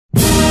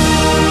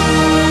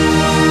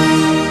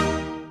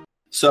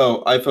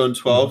So iPhone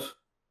 12,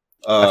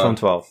 iPhone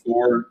 12.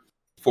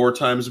 four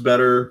times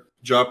better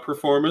drop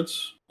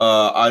performance.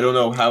 I don't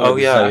know how Oh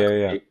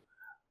exactly. yeah.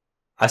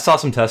 I saw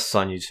some tests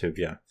on YouTube.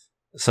 Yeah,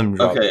 some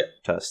drop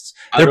tests.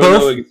 I don't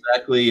know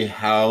exactly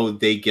how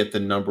they get the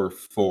number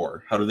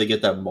 4. How do they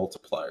get that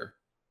multiplier?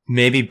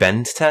 Maybe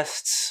bend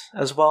tests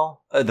as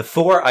well. The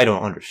 4, I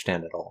don't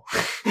understand at all.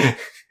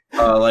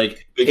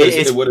 Because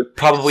it's it would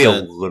probably a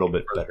little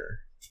bit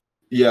better.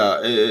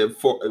 Yeah,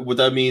 would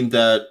that mean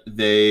that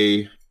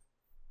they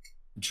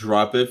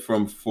drop it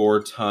from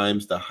 4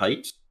 times the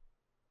height?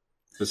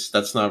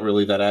 That's not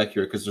really that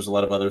accurate because there's a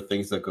lot of other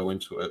things that go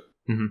into it.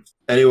 Mm-hmm.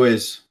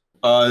 Anyways,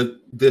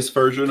 this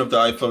version of the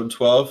iPhone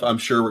 12, I'm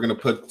sure we're going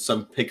to put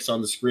some pics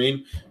on the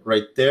screen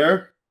right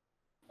there.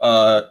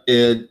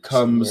 It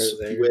comes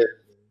with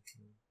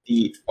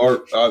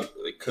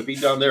it could be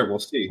down there. We'll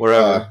see.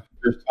 Wherever.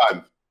 There's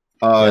time.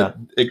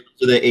 It comes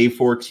with the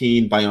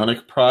A14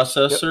 Bionic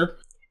processor,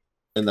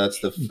 and that's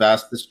the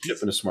fastest chip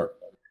in a smartphone.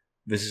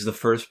 This is the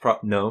first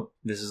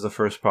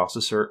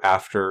processor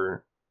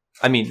after.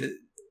 I mean,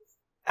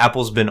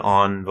 Apple's been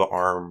on the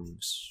ARM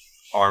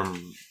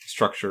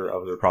structure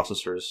of their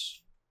processors.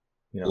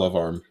 Love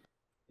ARM.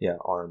 Yeah,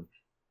 ARM.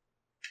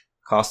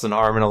 Cost an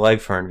arm and a leg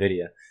for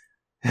NVIDIA.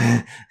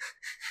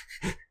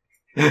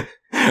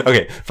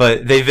 Okay,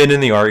 but they've been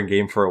in the ARM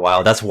game for a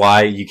while. That's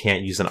why you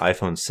can't use an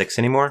iPhone 6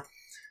 anymore.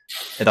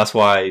 And that's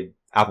why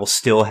Apple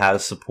still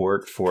has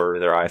support for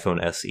their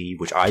iPhone SE,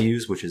 which I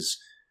use, which is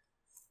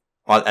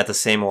at the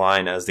same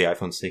line as the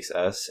iPhone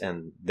 6s,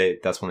 and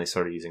that's when they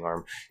started using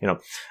ARM.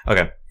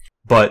 Okay.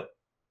 But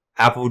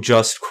Apple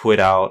just quit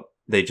out.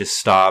 They just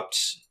stopped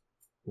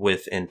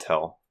with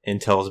Intel.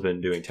 Intel's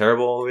been doing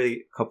terrible over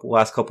the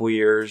last couple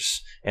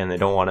years, and they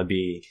don't want to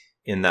be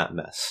in that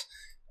mess.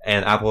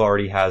 And Apple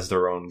already has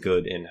their own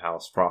good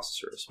in-house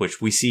processors,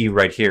 which we see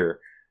right here.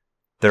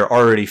 They're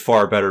already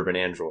far better than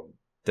Android.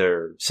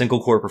 Their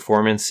single-core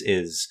performance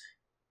is,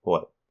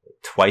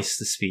 twice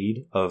the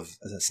speed of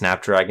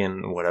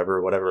Snapdragon,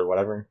 whatever.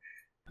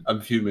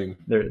 I'm fuming.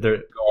 They're Go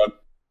on.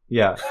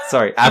 Yeah,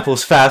 sorry.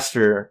 Apple's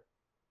faster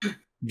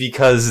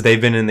because they've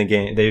been in the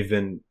game. They've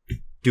been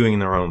doing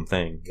their own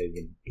thing. They've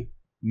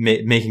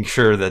been making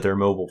sure that their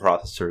mobile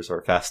processors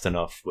are fast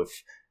enough with...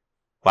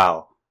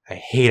 Wow, I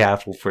hate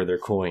Apple for their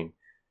cooling.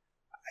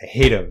 I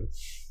hate them.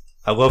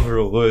 I love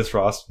her Louis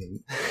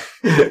Rossman.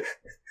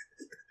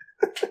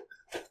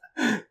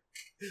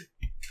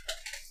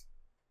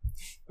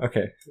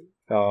 Okay.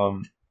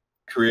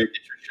 Create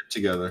your shit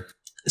together.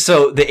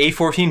 So the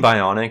A14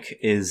 Bionic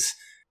is...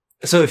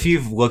 So if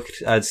you've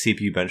looked at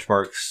CPU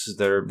benchmarks,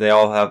 they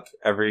all have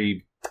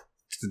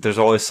there's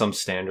always some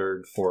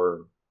standard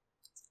for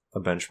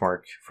a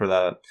benchmark for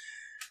that.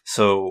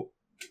 So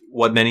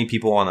what many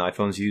people on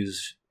iPhones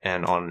use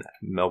and on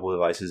mobile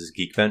devices is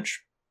Geekbench.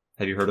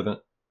 Have you heard of it?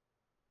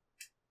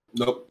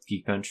 Nope.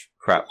 Geekbench?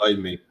 Crap. Lied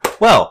me.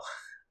 Well,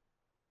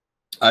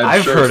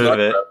 I've heard of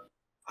it.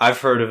 I've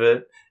heard of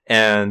it.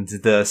 And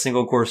the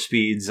single core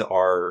speeds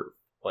are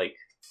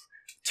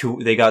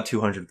they got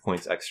 200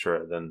 points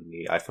extra than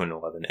the iPhone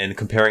 11. And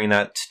comparing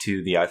that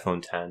to the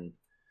iPhone 10,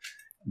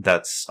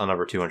 that's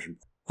another 200.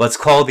 Let's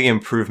call the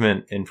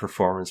improvement in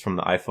performance from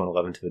the iPhone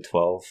 11 to the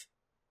 12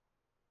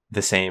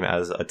 the same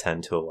as a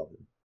 10 to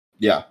 11.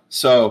 Yeah.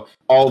 So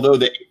although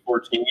the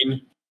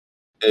A14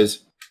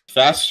 is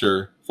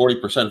faster,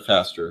 40%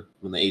 faster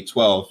than the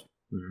A12,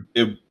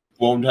 it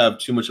won't have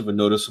too much of a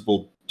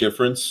noticeable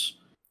difference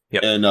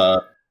in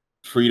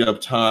freed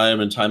up time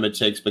and time it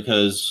takes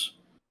because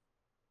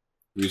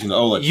using the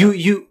OLED.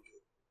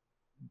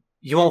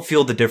 You won't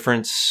feel the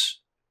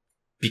difference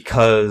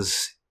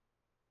because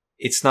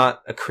it's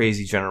not a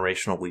crazy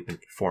generational leap in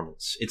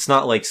performance. It's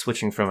not like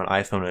switching from an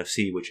iPhone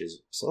SE, which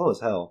is slow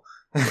as hell,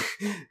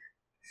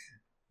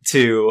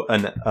 to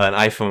an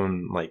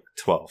iPhone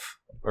 12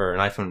 or an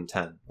iPhone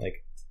 10.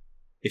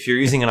 If you're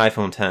using an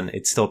iPhone 10,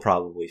 it's still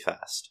probably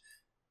fast,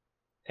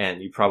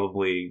 and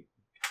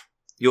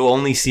you'll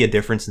only see a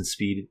difference in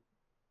speed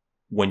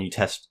when you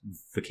test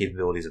the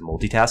capabilities of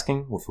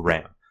multitasking with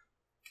RAM.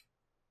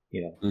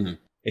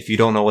 If you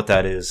don't know what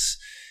that is,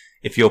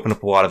 if you open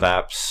up a lot of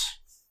apps,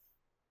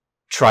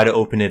 try to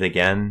open it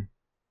again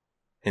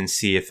and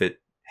see if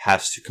it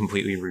has to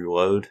completely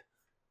reload.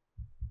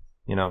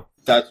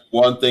 That's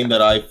one thing that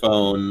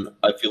iPhone,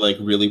 I feel like,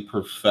 really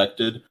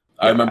perfected.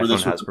 I remember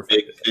this was a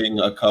big thing.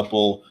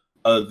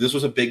 This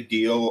was a big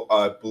deal.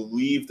 I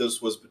believe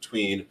this was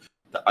between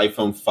the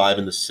iPhone 5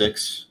 and the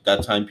 6,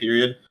 that time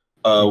period.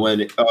 When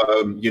if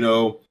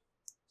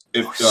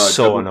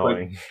so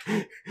annoying.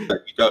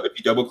 If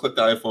you double click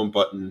the iPhone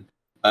button,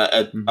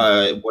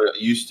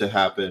 what used to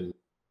happen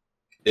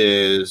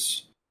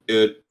is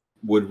it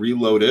would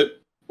reload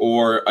it,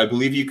 or I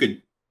believe you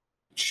could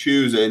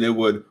choose and it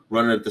would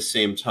run it at the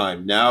same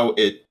time. Now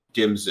it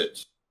dims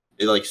it.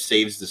 It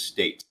saves the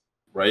state,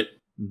 right?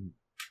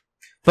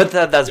 But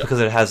that's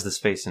because it has the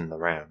space in the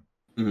RAM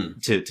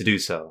to do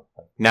so.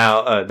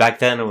 Now, back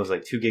then it was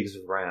 2 gigs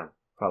of RAM,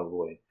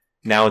 probably.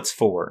 Now it's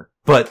 4.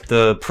 But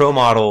the Pro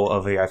model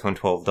of the iPhone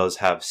 12 does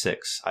have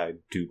 6, I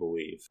do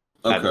believe.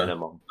 at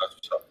minimum. That's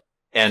what's up.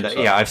 And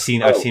yeah, I've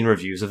seen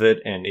reviews of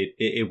it, and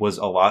it was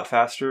a lot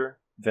faster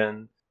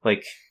than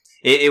like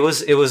it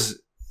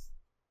was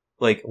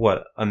like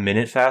what, a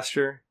minute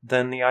faster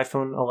than the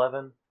iPhone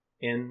 11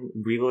 in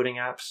reloading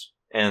apps,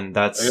 and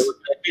that's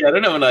I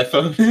don't have an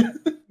iPhone.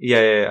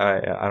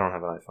 I don't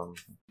have an iPhone.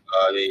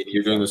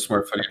 You're doing a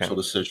smart financial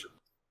decision.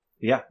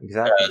 Yeah,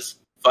 exactly. Yes,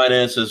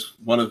 finance is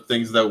one of the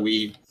things that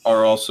we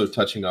are also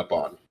touching up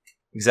on.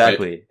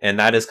 Exactly, right? And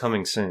that is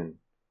coming soon.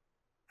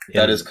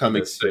 That is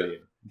coming soon.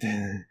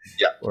 Yeah,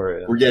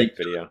 we're getting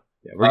video.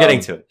 Yeah, we're getting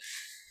to it.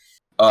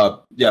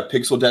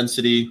 Pixel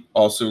density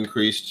also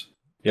increased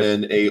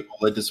in a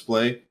OLED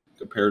display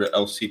compared to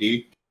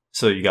LCD.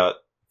 So you got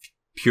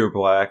pure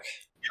black.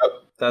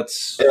 Yep.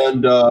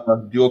 And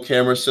dual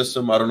camera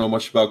system. I don't know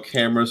much about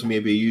cameras.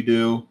 Maybe you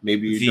do.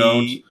 Maybe you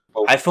don't.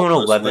 iPhone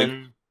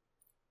 11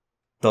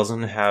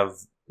 doesn't have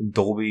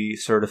Dolby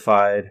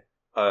certified.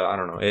 I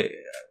don't know.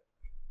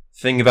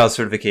 Thing about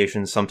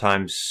certifications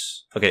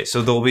sometimes. Okay,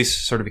 so Dolby's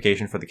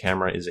certification for the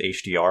camera is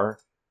HDR.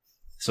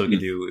 So it can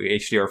do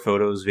HDR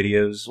photos,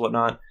 videos,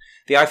 whatnot.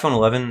 The iPhone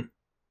 11,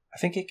 I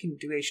think it can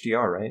do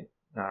HDR, right?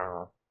 I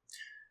don't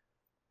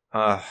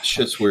know.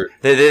 Shit's weird.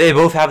 They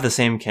both have the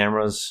same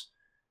cameras.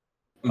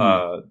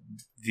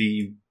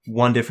 The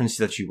one difference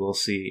that you will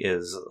see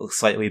is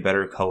slightly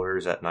better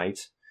colors at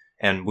night,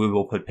 and we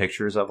will put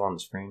pictures up on the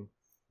screen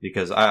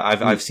because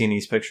I've seen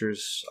these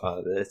pictures.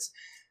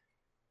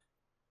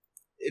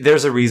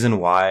 There's a reason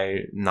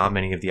why not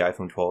many of the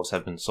iPhone 12s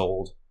have been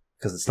sold,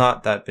 because it's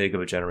not that big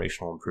of a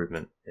generational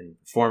improvement in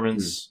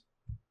performance.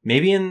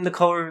 Maybe in the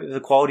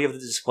quality of the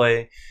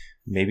display,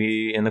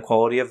 maybe in the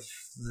quality of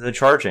the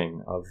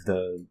charging of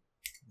the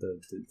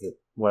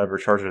whatever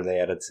charger they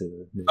added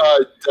to.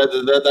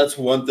 That's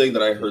one thing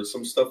that I heard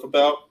some stuff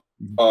about.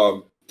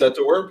 That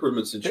there were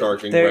improvements in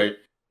charging, right?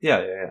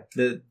 Yeah.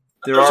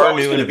 There are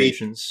new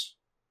innovations.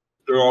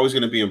 There are always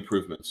going to be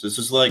improvements. This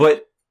is like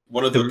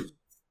one of the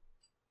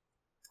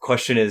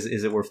question is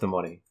it worth the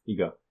money? You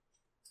go.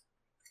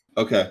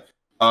 Okay.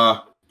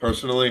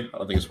 Personally, I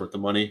don't think it's worth the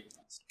money.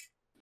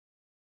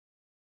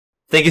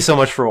 Thank you so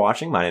much for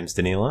watching. My name's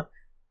Danila.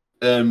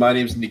 And my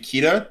name's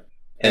Nikita.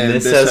 And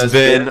this has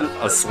been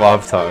a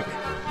SLAV Talk.